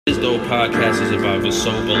This dope podcast is about the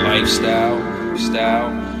sober lifestyle.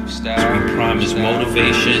 We promise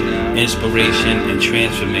motivation, inspiration, and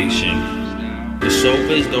transformation. The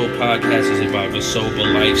Sober is Dope podcast is about the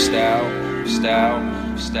sober lifestyle.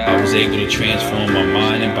 I was able to transform my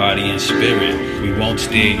mind and body and spirit. We won't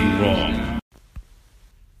steer you wrong.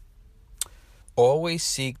 Always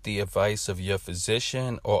seek the advice of your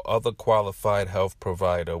physician or other qualified health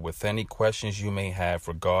provider with any questions you may have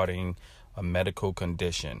regarding a medical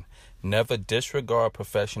condition. Never disregard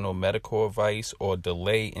professional medical advice or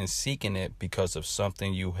delay in seeking it because of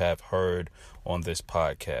something you have heard on this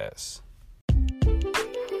podcast.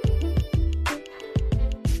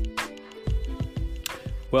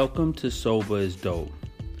 Welcome to Sober is Dope.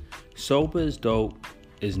 Sober is Dope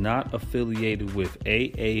is not affiliated with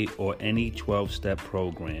AA or any 12-step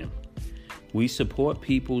program. We support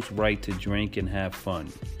people's right to drink and have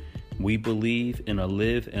fun. We believe in a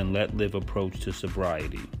live and let live approach to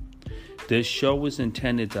sobriety. This show is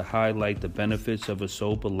intended to highlight the benefits of a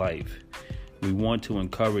sober life. We want to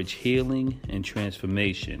encourage healing and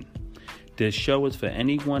transformation. This show is for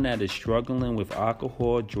anyone that is struggling with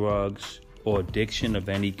alcohol, drugs, or addiction of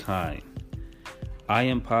any kind. I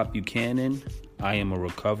am Pop Buchanan. I am a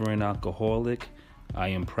recovering alcoholic. I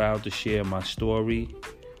am proud to share my story.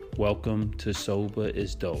 Welcome to Sober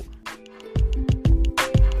is Dope.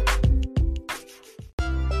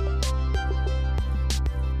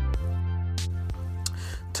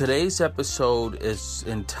 Today's episode is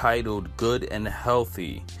entitled Good and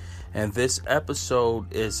Healthy, and this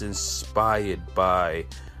episode is inspired by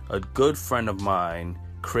a good friend of mine,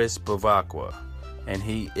 Chris Bevacqua, and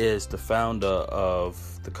he is the founder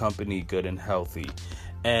of the company Good and Healthy.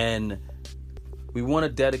 And we want to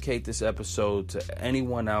dedicate this episode to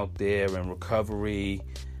anyone out there in recovery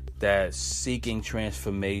that's seeking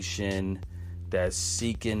transformation, that's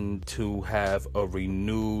seeking to have a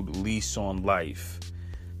renewed lease on life.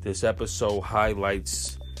 This episode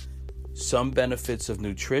highlights some benefits of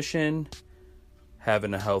nutrition,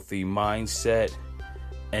 having a healthy mindset,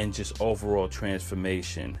 and just overall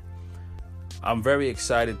transformation. I'm very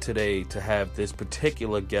excited today to have this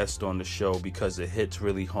particular guest on the show because it hits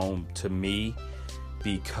really home to me,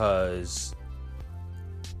 because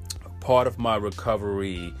part of my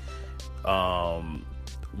recovery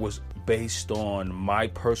was based on my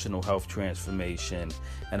personal health transformation,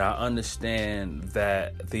 and I understand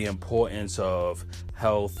that the importance of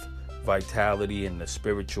health, vitality, and the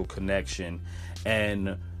spiritual connection.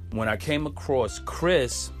 And when I came across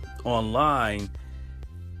Chris online,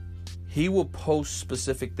 he would post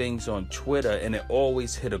specific things on Twitter, and it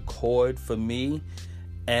always hit a chord for me.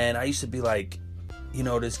 And I used to be like, you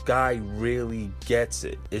know, this guy really gets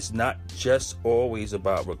it. It's not just always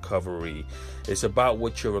about recovery. It's about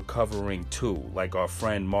what you're recovering to. Like our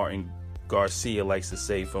friend Martin Garcia likes to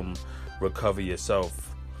say from Recover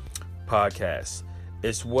Yourself podcast.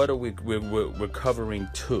 It's what are we're recovering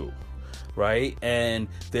to, right? And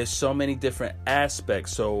there's so many different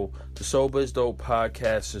aspects. So the Sober is Dope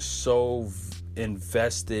podcast is so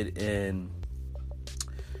invested in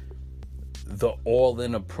the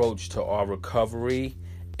all-in approach to our recovery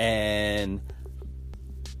and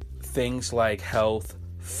things like health,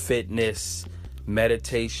 fitness,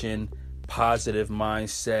 meditation, positive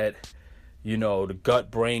mindset, you know, the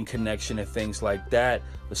gut-brain connection and things like that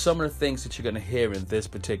are some of the things that you're going to hear in this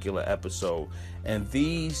particular episode. And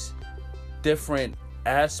these different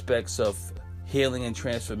aspects of healing and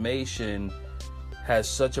transformation has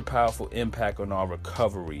such a powerful impact on our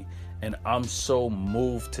recovery. And I'm so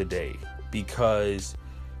moved today, because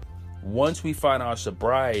once we find our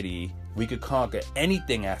sobriety, we could conquer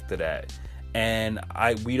anything after that. And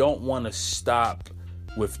we don't want to stop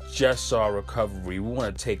with just our recovery. We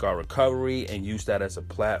want to take our recovery and use that as a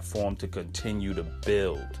platform to continue to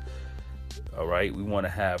build. All right, we want to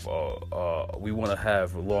have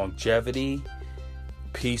longevity,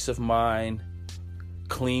 peace of mind,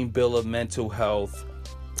 clean bill of mental health,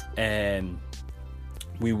 and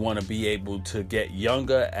we want to be able to get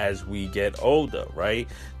younger as we get older, right?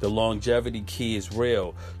 The longevity key is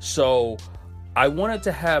real. So I wanted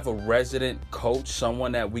to have a resident coach,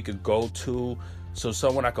 someone that we could go to, so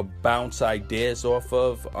someone I could bounce ideas off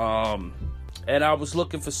of. And I was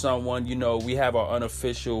looking for someone, you know, we have our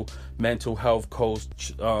unofficial mental health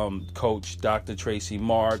coach, Dr. Tracy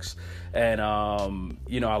Marks. And,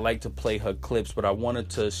 you know, I like to play her clips, but I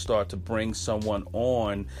wanted to start to bring someone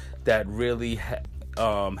on that really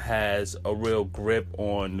has a real grip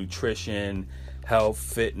on nutrition, health,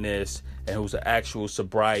 fitness, and who's an actual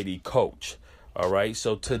sobriety coach. All right.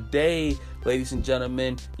 So today, ladies and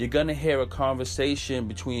gentlemen, you're going to hear a conversation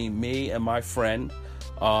between me and my friend,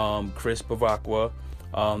 Chris Bevacqua.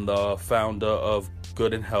 the founder of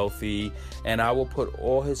Good and Healthy, and I will put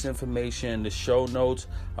all his information in the show notes.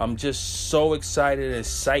 I'm just so excited and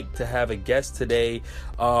psyched to have a guest today.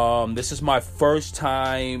 This is my first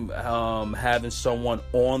time having someone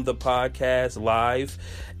on the podcast live,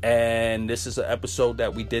 and this is an episode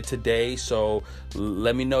that we did today. So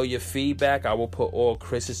let me know your feedback. I will put all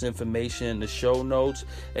Chris's information in the show notes.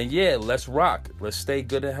 And yeah, let's rock. Let's stay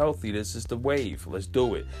good and healthy. This is the wave. Let's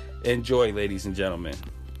do it. Enjoy, ladies and gentlemen.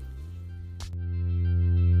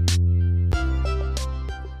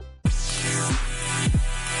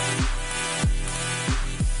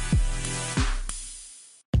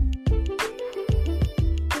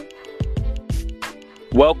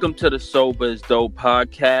 Welcome to the Sober is Dope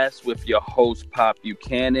podcast with your host, Pop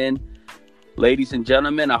Buchanan. Ladies and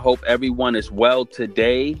gentlemen, I hope everyone is well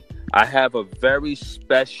today. I have a very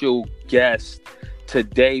special guest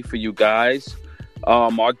today for you guys.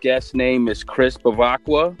 Our guest name is Chris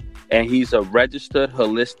Bevacqua, and he's a registered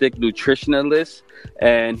holistic nutritionalist,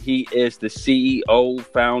 and he is the CEO,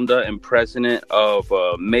 founder, and president of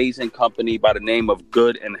an amazing company by the name of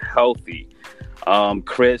Good and Healthy.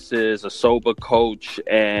 Chris is a sober coach,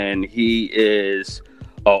 and he is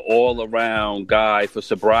an all-around guy for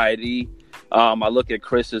sobriety. I look at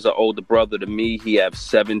Chris as an older brother to me. He has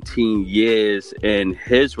 17 years in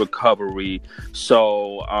his recovery,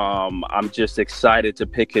 so I'm just excited to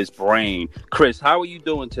pick his brain. Chris, how are you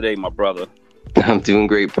doing today, my brother? I'm doing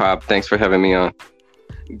great, Pop. Thanks for having me on.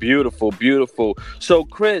 Beautiful. So,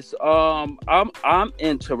 Chris, I'm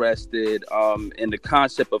interested in the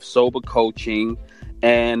concept of sober coaching.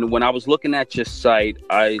 And when I was looking at your site,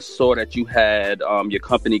 I saw that you had your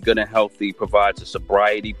company, Good and Healthy, provides a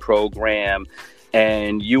sobriety program,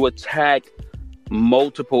 and you attack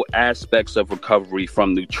multiple aspects of recovery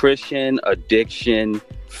from nutrition, addiction,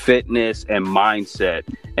 fitness, and mindset.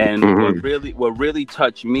 And what really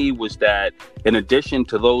touched me was that in addition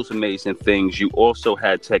to those amazing things, you also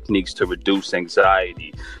had techniques to reduce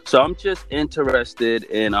anxiety. So I'm just interested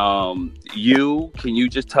in you. Can you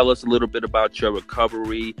just tell us a little bit about your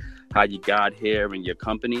recovery, how you got here, and your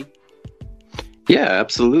company? Yeah,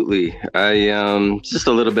 absolutely. Just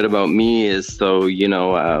a little bit about me is, so,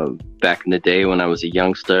 back in the day when I was a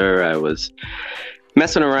youngster, I was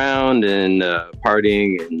messing around and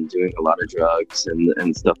partying and doing a lot of drugs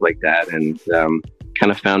and stuff like that. And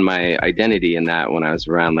kind of found my identity in that when I was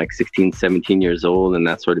around like 16, 17 years old. And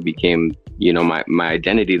that sort of became, my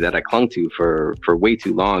identity that I clung to for way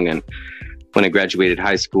too long. And when I graduated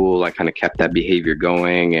high school, I kind of kept that behavior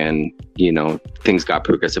going, and, things got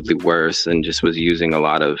progressively worse, and just was using a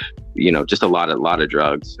lot of, just a lot of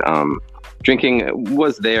drugs. Drinking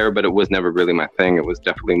was there, but it was never really my thing. It was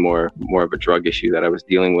definitely more of a drug issue that I was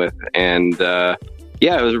dealing with. And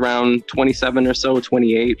it was around 27 or so,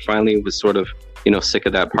 28. Finally, was sort of, sick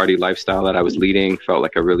of that party lifestyle that I was leading. Felt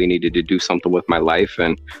like I really needed to do something with my life.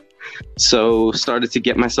 And so started to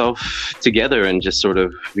get myself together and just sort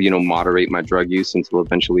of, moderate my drug use until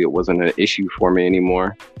eventually it wasn't an issue for me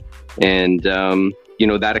anymore. And,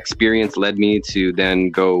 that experience led me to then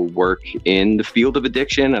go work in the field of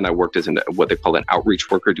addiction. And I worked as what they call an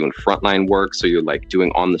outreach worker, doing frontline work. So you're like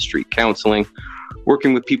doing on the street counseling,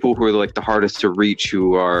 working with people who are like the hardest to reach,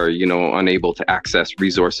 who are, unable to access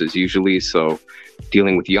resources usually. So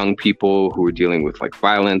dealing with young people who are dealing with like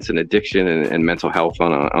violence and addiction and mental health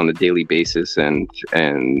on a daily basis. And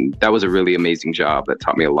that was a really amazing job that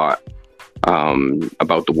taught me a lot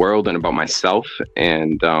about the world and about myself,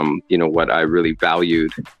 and what I really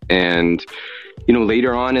valued. And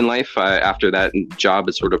later on in life, after that job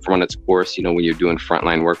has sort of run its course, when you're doing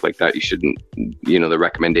frontline work like that, you shouldn't, the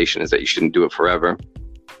recommendation is that you shouldn't do it forever,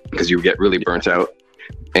 because you get really burnt out.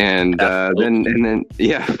 And then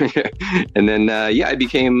I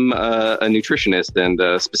became a nutritionist,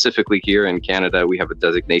 and specifically here in Canada, we have a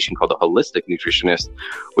designation called a holistic nutritionist,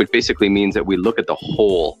 which basically means that we look at the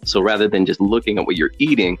whole. So rather than just looking at what you're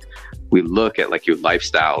eating, we look at like your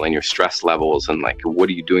lifestyle and your stress levels, and like what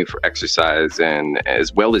are you doing for exercise, and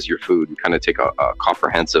as well as your food. We kind of take a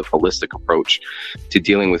comprehensive, holistic approach to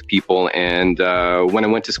dealing with people. And when I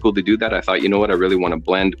went to school to do that, I thought, I really want to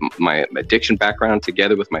blend my addiction background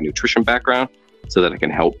together with my nutrition background, so that I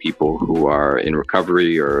can help people who are in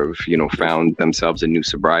recovery or have, found themselves in new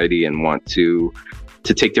sobriety and want to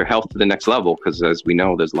take their health to the next level. Because as we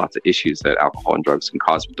know, there's lots of issues that alcohol and drugs can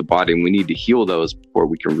cause with the body, and we need to heal those before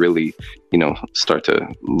we can really, start to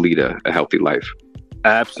lead a healthy life.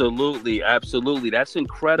 Absolutely. That's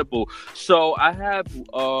incredible. So I have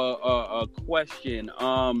a question.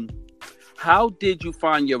 How did you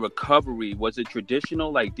find your recovery? Was it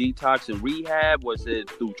traditional, like detox and rehab? Was it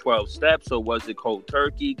through 12 steps, or was it cold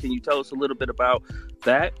turkey? Can you tell us a little bit about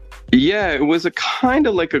that? Yeah, it was a kind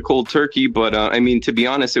of like a cold turkey, but I mean, to be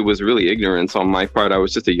honest, it was really ignorance on my part. I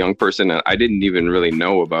was just a young person and I didn't even really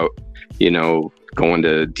know about, going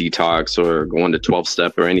to detox or going to 12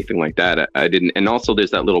 step or anything like that. I didn't. And also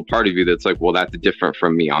there's that little part of you that's like, well, that's different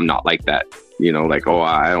from me. I'm not like that, like, oh,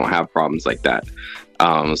 I don't have problems like that.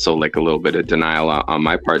 So like a little bit of denial on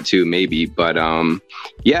my part too, maybe. But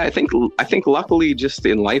yeah, I think luckily just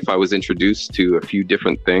in life, I was introduced to a few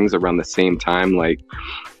different things around the same time. Like,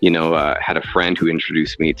 had a friend who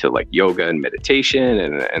introduced me to like yoga and meditation,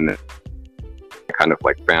 and then kind of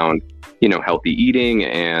like found, healthy eating.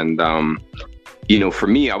 And, for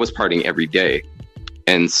me, I was partying every day.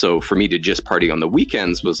 And so for me to just party on the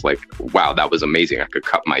weekends was like, wow, that was amazing. I could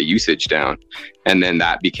cut my usage down. And then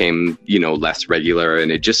that became, less regular,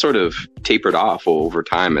 and it just sort of tapered off over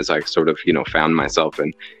time as I sort of, found myself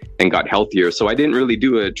and got healthier. So I didn't really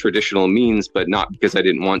do a traditional means, but not because I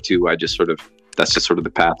didn't want to. That's just sort of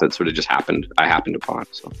the path that sort of just I happened upon.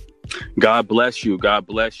 So God bless you. God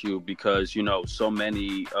bless you, because, so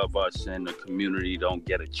many of us in the community don't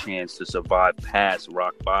get a chance to survive past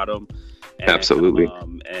rock bottom. And, absolutely.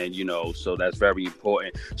 So that's very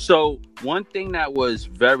important. So one thing that was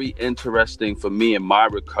very interesting for me in my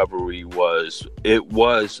recovery was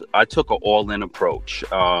I took an all-in approach.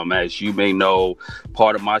 As you may know,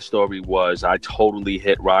 part of my story was I totally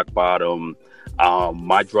hit rock bottom.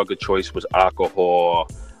 My drug of choice was alcohol.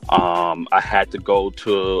 I had to go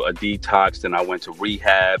to a detox, then I went to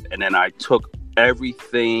rehab, and then I took every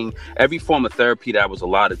form of therapy that was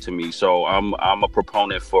allotted to me. So I'm a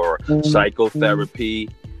proponent for psychotherapy.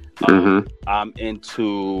 I'm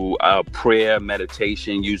into prayer,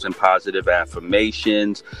 meditation, using positive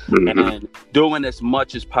affirmations, and doing as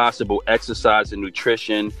much as possible exercise and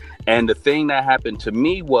nutrition. And the thing that happened to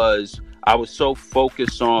me was I was so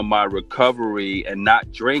focused on my recovery and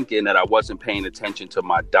not drinking that I wasn't paying attention to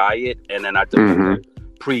my diet. And then I developed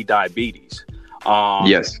pre-diabetes.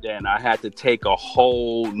 Yes. Then I had to take a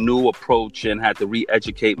whole new approach and had to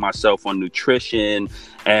re-educate myself on nutrition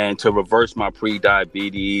and to reverse my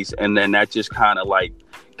pre-diabetes. And then that just kind of like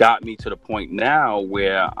got me to the point now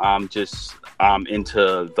where I'm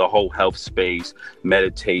into the whole health space,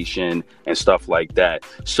 meditation and stuff like that.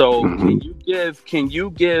 So can you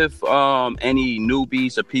give any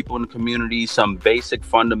newbies or people in the community some basic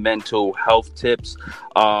fundamental health tips,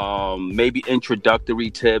 maybe introductory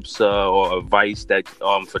tips or advice that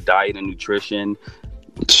for diet and nutrition?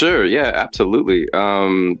 Sure. Yeah, absolutely.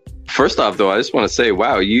 First off, though, I just want to say,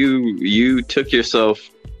 wow, you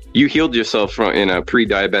healed yourself in a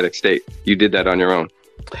pre-diabetic state. You did that on your own.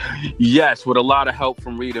 Yes, with a lot of help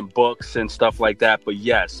from reading books and stuff like that. But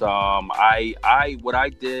yes, what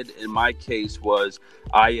I did in my case was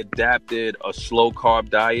I adapted a slow carb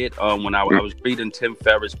diet. When I was reading Tim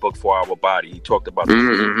Ferriss' book 4 Hour Body, he talked about the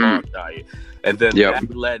slow carb diet. And then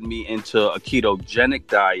that led me into a ketogenic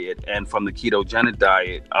diet. And from the ketogenic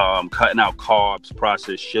diet, cutting out carbs,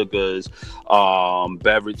 processed sugars,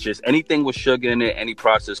 beverages, anything with sugar in it, any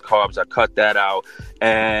processed carbs, I cut that out.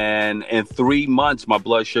 And in 3 months, my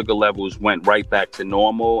blood sugar levels went right back to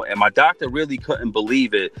normal. And my doctor really couldn't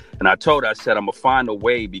believe it. And I said, I'm going to find a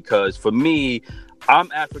way, because for me,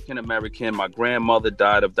 I'm African American. My grandmother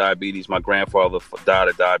died of diabetes. My grandfather died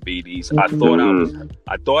of diabetes. I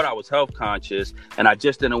thought I was health conscious, and I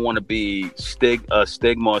just didn't want to be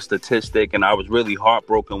stigma or statistic. And I was really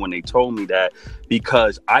heartbroken when they told me that,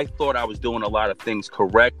 because I thought I was doing a lot of things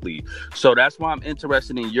correctly. So that's why I'm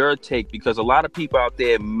interested in your take, because a lot of people out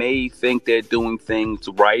there may think they're doing things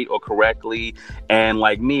right or correctly. And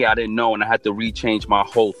like me, I didn't know, and I had to rechange my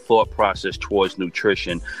whole thought process towards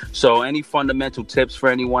nutrition. So any fundamental tips for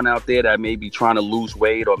anyone out there that may be trying to lose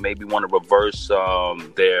weight or maybe want to reverse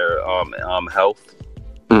their health?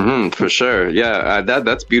 For sure. Yeah,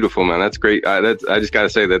 that's beautiful, man. That's great. I just got to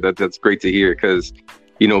say that's great to hear, because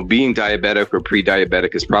being diabetic or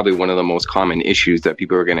pre-diabetic is probably one of the most common issues that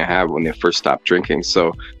people are going to have when they first stop drinking.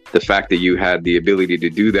 So the fact that you had the ability to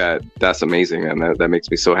do that, that's amazing. And that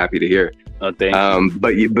makes me so happy to hear. Oh, thank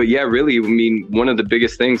you. But yeah, really, I mean, one of the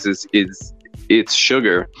biggest things is it's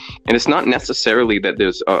sugar. And it's not necessarily that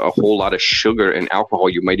there's a whole lot of sugar in alcohol.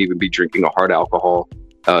 You might even be drinking a hard alcohol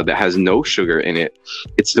that has no sugar in it.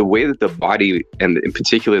 It's the way that the body, and in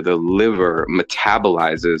particular the liver,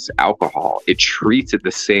 metabolizes alcohol. It treats it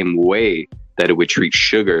the same way that it would treat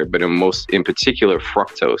sugar, but in particular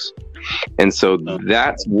fructose. And so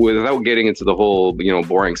that's, without getting into the whole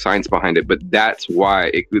boring science behind it, but that's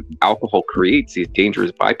why alcohol creates these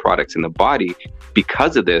dangerous byproducts in the body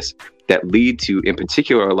because of this, that lead to, in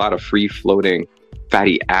particular, a lot of free floating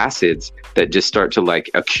fatty acids that just start to like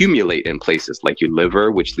accumulate in places like your liver,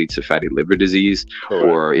 which leads to fatty liver disease. Correct.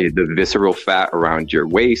 Or the visceral fat around your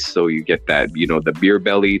waist. So you get that, you know, the beer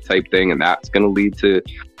belly type thing, and that's going to lead to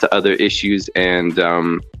other issues. And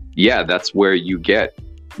yeah, that's where you get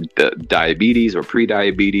the diabetes or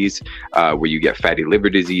pre-diabetes, where you get fatty liver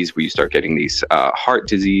disease, where you start getting these heart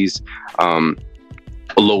disease.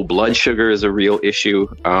 Low blood sugar is a real issue.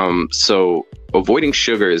 So avoiding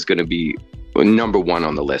sugar is going to be number one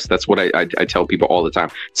on the list. That's what I tell people all the time,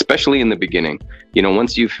 especially in the beginning. You know,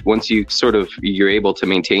 once you sort of, you're able to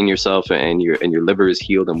maintain yourself and your liver is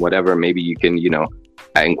healed and whatever, maybe you can, you know,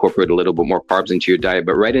 incorporate a little bit more carbs into your diet.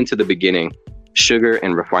 But right into the beginning, sugar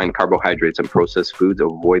and refined carbohydrates and processed foods,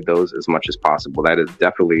 avoid those as much as possible. That is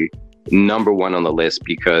definitely number one on the list,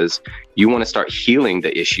 because you want to start healing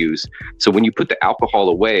the issues. So when you put the alcohol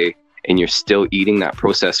away and you're still eating that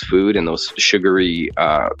processed food and those sugary,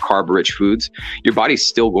 carb-rich foods, your body's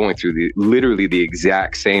still going through literally the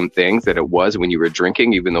exact same things that it was when you were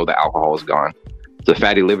drinking, even though the alcohol is gone. The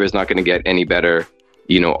fatty liver is not going to get any better.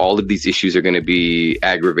 You know, all of these issues are going to be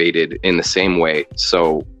aggravated in the same way.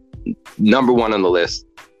 So number one on the list,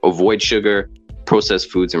 avoid sugar,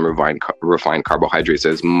 processed foods, and refined carbohydrates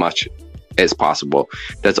as much as possible.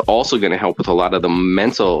 That's also going to help with a lot of the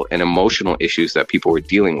mental and emotional issues that people were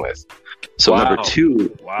dealing with. So number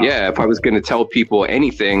two, yeah, if I was going to tell people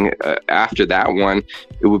anything after that one,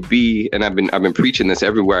 it would be, and I've been preaching this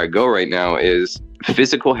everywhere I go right now, is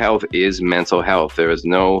physical health is mental health. There is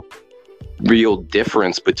no real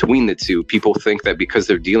difference between the two. People think that because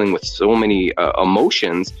they're dealing with so many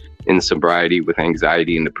emotions in sobriety, with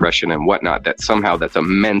anxiety and depression and whatnot, that somehow that's a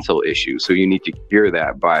mental issue. So you need to cure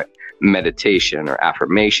that by meditation or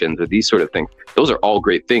affirmations or these sort of things. Those are all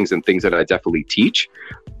great things and things that I definitely teach.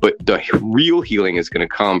 But the real healing is going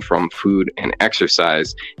to come from food and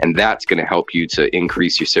exercise. And that's going to help you to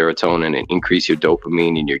increase your serotonin and increase your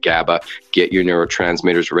dopamine and your GABA, get your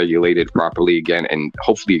neurotransmitters regulated properly again. And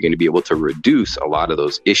hopefully you're going to be able to reduce a lot of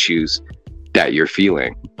those issues that you're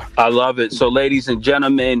feeling. I love it. So, ladies and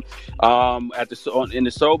gentlemen, in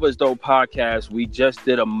the Sober is Dope podcast, we just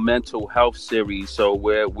did a mental health series. So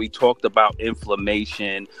where we talked about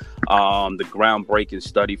inflammation, the groundbreaking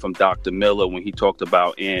study from Dr. Miller when he talked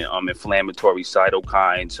about inflammatory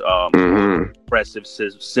cytokines, depressive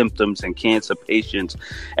symptoms in cancer patients.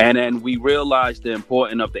 And then we realized the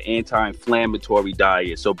importance of the anti-inflammatory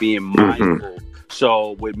diet. So being mindful.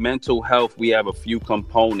 So with mental health, we have a few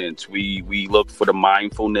components. We look for the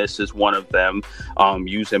mindfulness as one of them,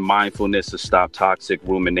 using mindfulness to stop toxic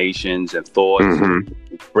ruminations and thoughts,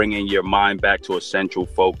 bringing your mind back to a central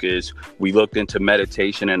focus. We looked into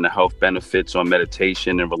meditation and the health benefits on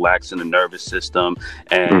meditation and relaxing the nervous system.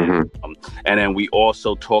 And then we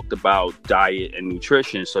also talked about diet and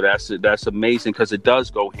nutrition. So that's amazing, because it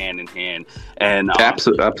does go hand in hand. And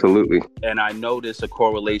absolutely. And I notice a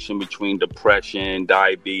correlation between depression,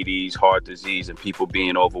 diabetes, heart disease, and people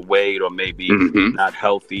being overweight or maybe not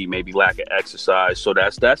healthy, maybe lack of exercise. So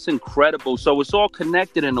that's incredible. So it's all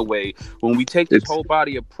connected in a way. When we take this whole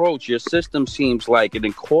body approach, your system seems like it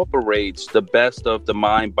incorporates the best of the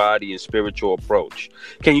mind, body, and spiritual approach.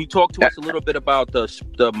 Can you talk to us a little bit about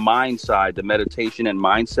the mind side, the meditation and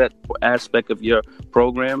mindset aspect of your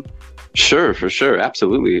program? Sure, for sure.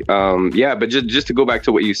 Absolutely. Yeah, but just to go back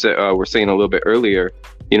to what you said, were saying a little bit earlier,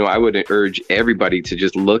 you know, I would urge everybody to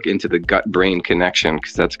just look into the gut-brain connection,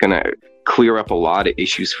 because that's going to clear up a lot of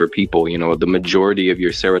issues for people. You know, the majority of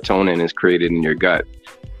your serotonin is created in your gut.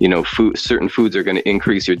 You know, certain foods are going to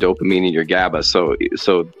increase your dopamine and your GABA. So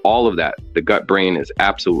all of that, the gut brain is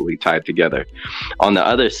absolutely tied together. On the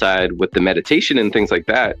other side, with the meditation and things like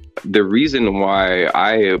that, the reason why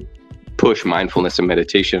I push mindfulness and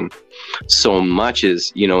meditation so much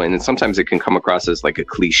is, you know, and sometimes it can come across as like a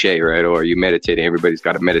cliche, right? Or you meditate, everybody's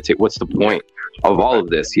got to meditate. What's the point of all of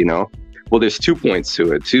this, you know? Well, there's 2 points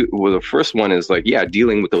to it. Well, the first one is like, yeah,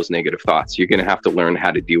 dealing with those negative thoughts. You're going to have to learn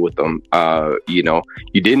how to deal with them. You know,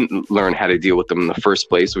 you didn't learn how to deal with them in the first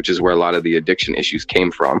place, which is where a lot of the addiction issues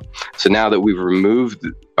came from. So now that we've removed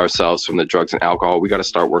ourselves from the drugs and alcohol, we got to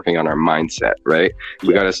start working on our mindset, right?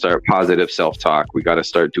 We got to start positive self-talk. We got to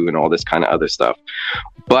start doing all this kind of other stuff.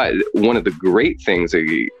 But one of the great things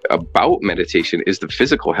about meditation is the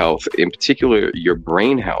physical health, in particular, your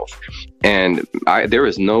brain health. And there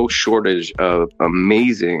is no shortage of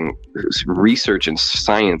amazing research and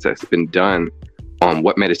science that's been done on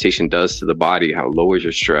what meditation does to the body, how it lowers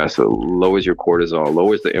your stress, it lowers your cortisol,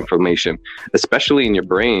 lowers the inflammation, especially in your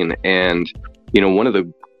brain. And, you know, one of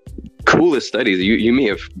the coolest studies. You may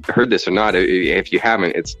have heard this or not. If you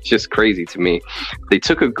haven't, it's just crazy to me. They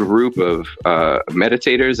took a group of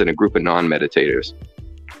meditators and a group of non-meditators.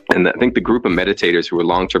 And I think the group of meditators who were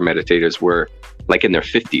long-term meditators were like in their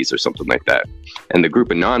 50s or something like that. And the group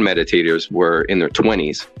of non-meditators were in their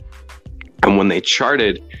 20s. And when they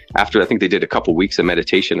charted, after I think they did a couple weeks of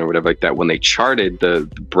meditation or whatever like that, when they charted the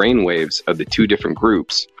brain waves of the two different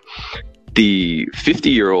groups, the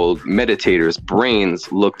 50-year-old meditators'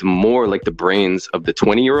 brains looked more like the brains of the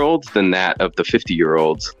 20-year-olds than that of the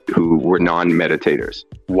 50-year-olds who were non-meditators.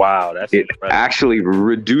 Wow, that's it incredible. Actually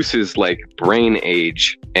reduces like brain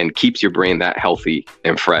age and keeps your brain that healthy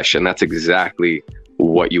and fresh. And that's exactly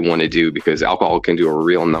what you want to do, because alcohol can do a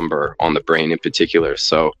real number on the brain in particular.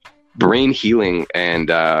 So brain healing and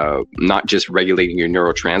not just regulating your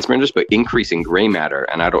neurotransmitters, but increasing gray matter.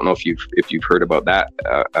 And I don't know if you've heard about that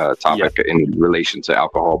topic in relation to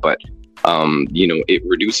alcohol, but it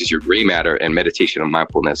reduces your gray matter, and meditation and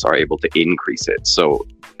mindfulness are able to increase it. So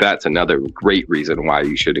that's another great reason why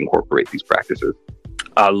you should incorporate these practices.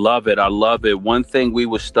 I love it. I love it. One thing we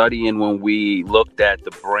were studying when we looked at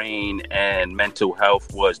the brain and mental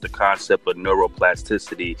health was the concept of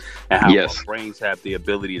neuroplasticity and how our brains have the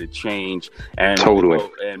ability to change. And totally.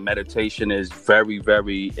 And meditation is very,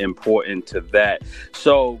 very important to that.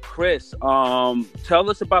 So, Chris, tell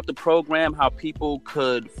us about the program, how people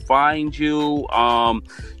could find you,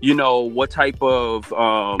 what type of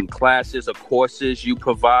classes or courses you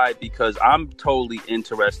provide, because I'm totally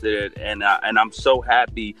interested and I'm so happy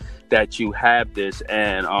that you have this,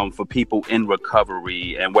 and for people in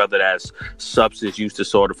recovery, and whether that's substance use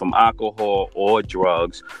disorder from alcohol or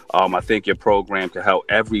drugs, I think your program can help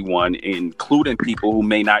everyone, including people who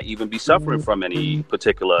may not even be suffering from any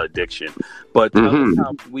particular addiction. But tell us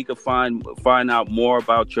how we could find out more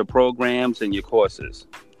about your programs and your courses.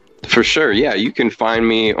 For sure. Yeah. You can find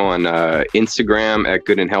me on Instagram at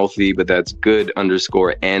Good and Healthy, but that's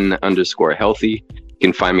good_N_healthy. You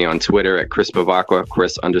can find me on Twitter at Chris Bevacqua,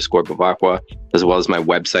 Chris_Bevacqua, as well as my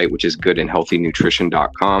website, which is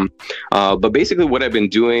goodandhealthynutrition.com. But basically what I've been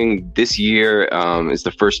doing this year is the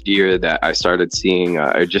first year that I started seeing,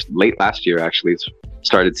 just late last year, actually,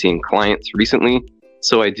 started seeing clients recently.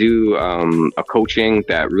 So I do a coaching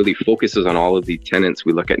that really focuses on all of the tenets.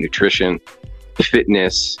 We look at nutrition,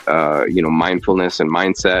 fitness, mindfulness and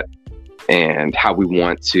mindset, and how we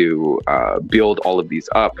want to build all of these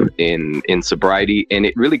up in sobriety. And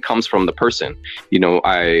it really comes from the person.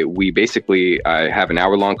 I have an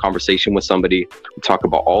hour-long conversation with somebody. We talk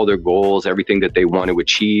about all their goals, everything that they want to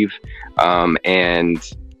achieve.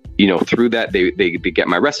 Through that, they get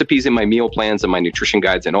my recipes and my meal plans and my nutrition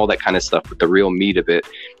guides and all that kind of stuff. But the real meat of it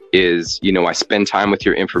is, I spend time with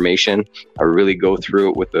your information. I really go through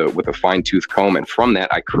it with a fine-tooth comb. And from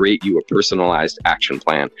that, I create you a personalized action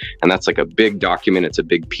plan. And that's like a big document. It's a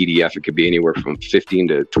big PDF. It could be anywhere from 15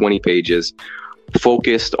 to 20 pages,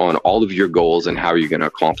 focused on all of your goals and how you're going to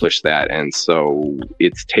accomplish that. And so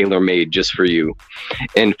it's tailor-made just for you.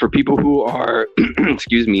 And for people who are,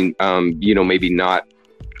 maybe not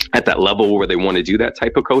at that level where they want to do that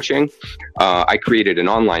type of coaching, I created an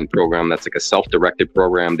online program that's like a self-directed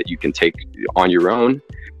program that you can take on your own.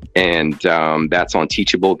 And that's on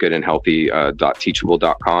Teachable,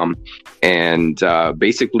 goodandhealthy.teachable.com. And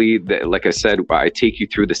basically, like I said, I take you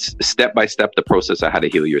through the step-by-step, the process of how to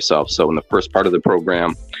heal yourself. So in the first part of the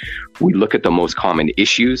program, we look at the most common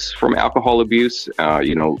issues from alcohol abuse,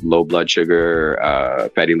 low blood sugar,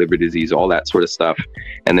 fatty liver disease, all that sort of stuff.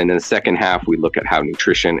 And then in the second half, we look at how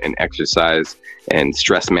nutrition and exercise and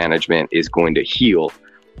stress management is going to heal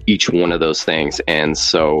each one of those things. And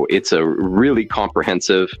so it's a really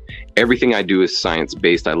comprehensive, everything I do is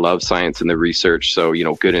science-based. I love science and the research. So,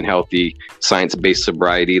 Good and Healthy, science-based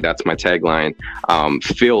sobriety, that's my tagline,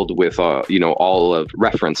 filled with,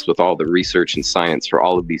 referenced with all the research and science for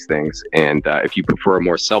all of these things. And if you prefer a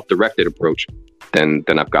more self-directed approach, then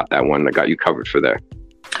I've got that one. I got you covered for there.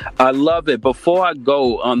 I love it. Before I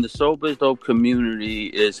go, the Sober is Dope community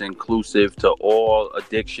is inclusive to all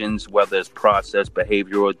addictions, whether it's processed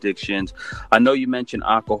behavioral addictions. I know you mentioned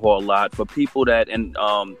alcohol a lot. For people that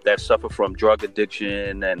suffer from drug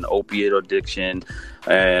addiction and opiate addiction,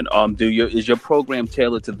 and is your program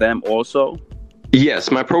tailored to them also?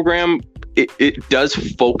 Yes, my program, it does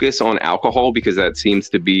focus on alcohol because that seems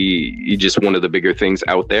to be just one of the bigger things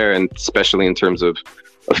out there, and especially in terms of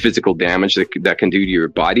physical damage that can do to your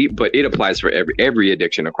body. But it applies for every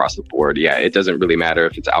addiction across the board. Yeah, it doesn't really matter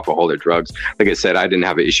if it's alcohol or drugs. Like I said, I didn't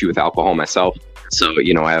have an issue with alcohol myself, so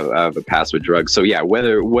I have a past with drugs. So yeah,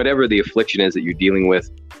 whatever the affliction is that you're dealing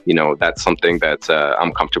with, that's something that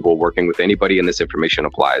I'm comfortable working with anybody, and this information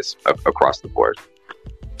applies across the board.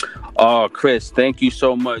 Chris, thank you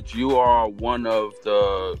so much. You are one of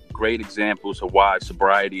the great examples of why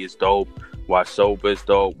sobriety is dope, why sober is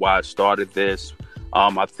dope, why I started this.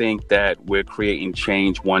 I think that we're creating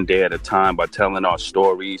change one day at a time by telling our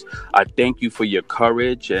stories. I thank you for your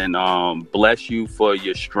courage and bless you for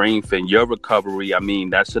your strength and your recovery. I mean,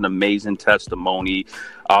 that's an amazing testimony.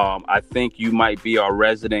 I think you might be our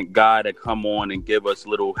resident guy to come on and give us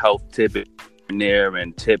little health tips there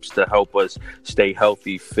and tips to help us stay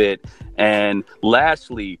healthy, fit. And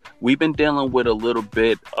lastly, we've been dealing with a little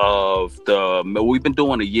bit of we've been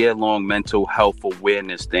doing a year-long mental health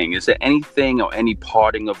awareness thing. Is there anything or any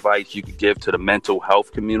parting advice you could give to the mental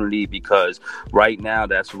health community? Because right now,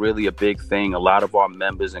 that's really a big thing. A lot of our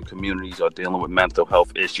members and communities are dealing with mental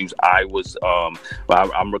health issues.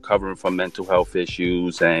 I'm recovering from mental health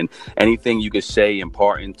issues, and anything you could say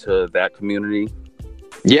imparting to that community?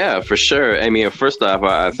 Yeah, for sure. I mean, first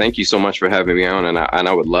off, thank you so much for having me on, and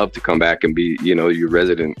I would love to come back and be, your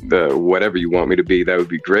resident, whatever you want me to be. That would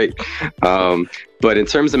be great. But in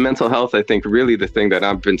terms of mental health, I think really the thing that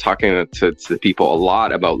I've been talking to people a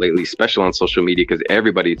lot about lately, especially on social media, because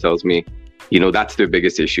everybody tells me, that's their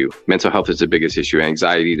biggest issue. Mental health is the biggest issue.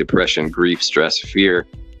 Anxiety, depression, grief, stress, fear.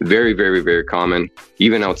 Very, very, very common.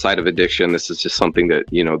 Even outside of addiction, this is just something that,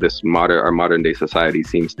 our modern day society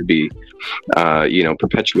seems to be,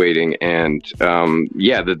 perpetuating. And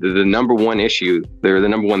the number one issue, the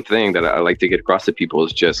number one thing that I like to get across to people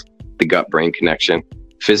is just the gut-brain connection.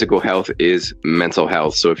 Physical health is mental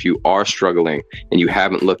health. So if you are struggling and you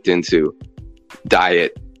haven't looked into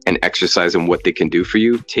diet and exercise and what they can do for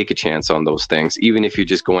you, take a chance on those things. Even if you're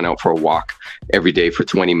just going out for a walk every day for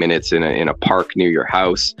 20 minutes in a park near your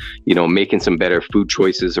house, making some better food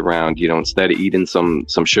choices around, instead of eating some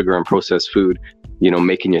sugar and processed food,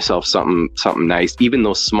 making yourself something nice. Even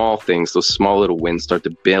those small things, those small little wins start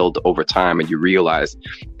to build over time, and you realize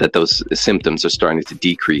that those symptoms are starting to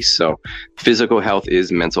decrease. So physical health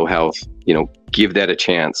is mental health. Give that a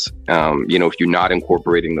chance. If you're not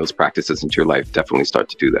incorporating those practices into your life, definitely start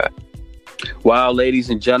to do that. Wow, ladies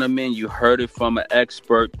and gentlemen, you heard it from an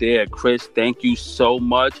expert there. Chris, thank you so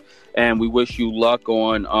much. And we wish you luck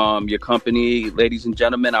on your company. Ladies and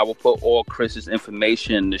gentlemen, I will put all Chris's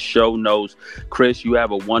information in the show notes. Chris, you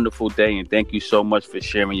have a wonderful day, and thank you so much for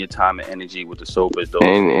sharing your time and energy with the Sober is Dope.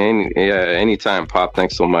 Anytime, Pop.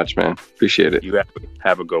 Thanks so much, man. Appreciate it. You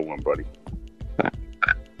have a good one, buddy. Bye.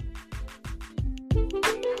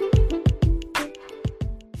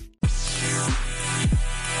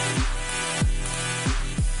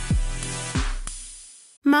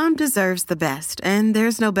 Mom deserves the best, and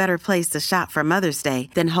there's no better place to shop for Mother's Day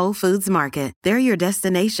than Whole Foods Market. They're your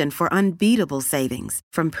destination for unbeatable savings,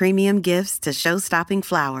 from premium gifts to show-stopping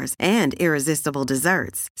flowers and irresistible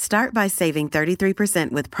desserts. Start by saving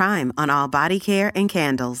 33% with Prime on all body care and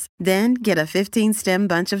candles. Then get a 15-stem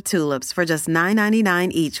bunch of tulips for just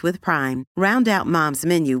 $9.99 each with Prime. Round out Mom's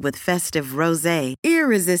menu with festive rosé,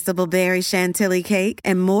 irresistible berry chantilly cake,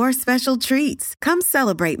 and more special treats. Come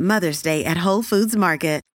celebrate Mother's Day at Whole Foods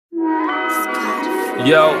Market.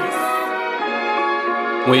 Yo,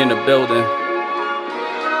 we in the building.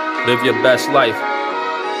 Live your best life.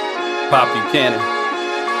 Pop Buchanan.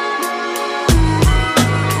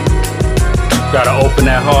 Gotta open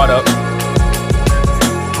that heart up.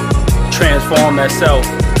 Transform that self.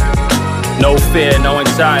 No fear, no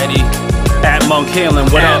anxiety. At Monk Healing,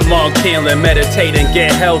 what up? Monk Healing, meditate and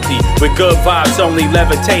get healthy. With good vibes, only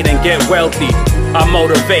levitate and get wealthy. I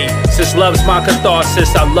motivate, since love's my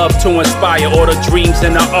catharsis. I love to inspire all the dreams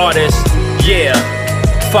and the artists. Yeah,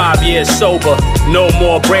 5 years sober. No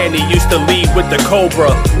more brandy, used to lead with the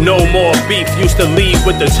Cobra. No more beef, used to lead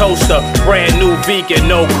with the toaster. Brand new vegan,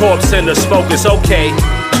 no corpse in the smoke, it's okay.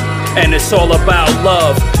 And it's all about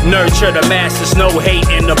love. Nurture the masses, no hate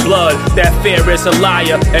in the blood. That fear is a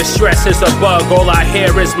liar, and stress is a bug. All I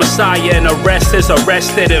hear is Messiah, and the rest is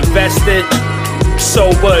arrested, invested.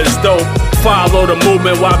 Sober is dope. Follow the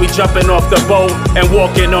movement while we jumping off the boat and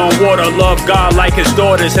walking on water. Love God like his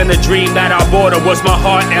daughters, and the dream that I bought her was my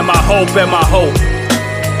heart and my hope and my hope.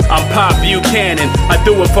 I'm Pop Buchanan. I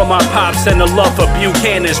do it for my pops and the love for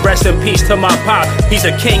Buchanans. Rest in peace to my pop. He's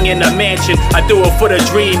a king in the mansion. I do it for the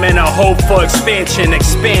dream and a hope for expansion.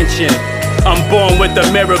 I'm born with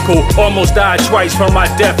a miracle. Almost died twice from my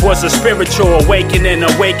death. Was a spiritual awakening.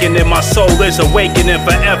 My soul is awakening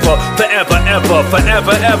forever, forever, ever,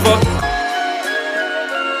 forever, ever.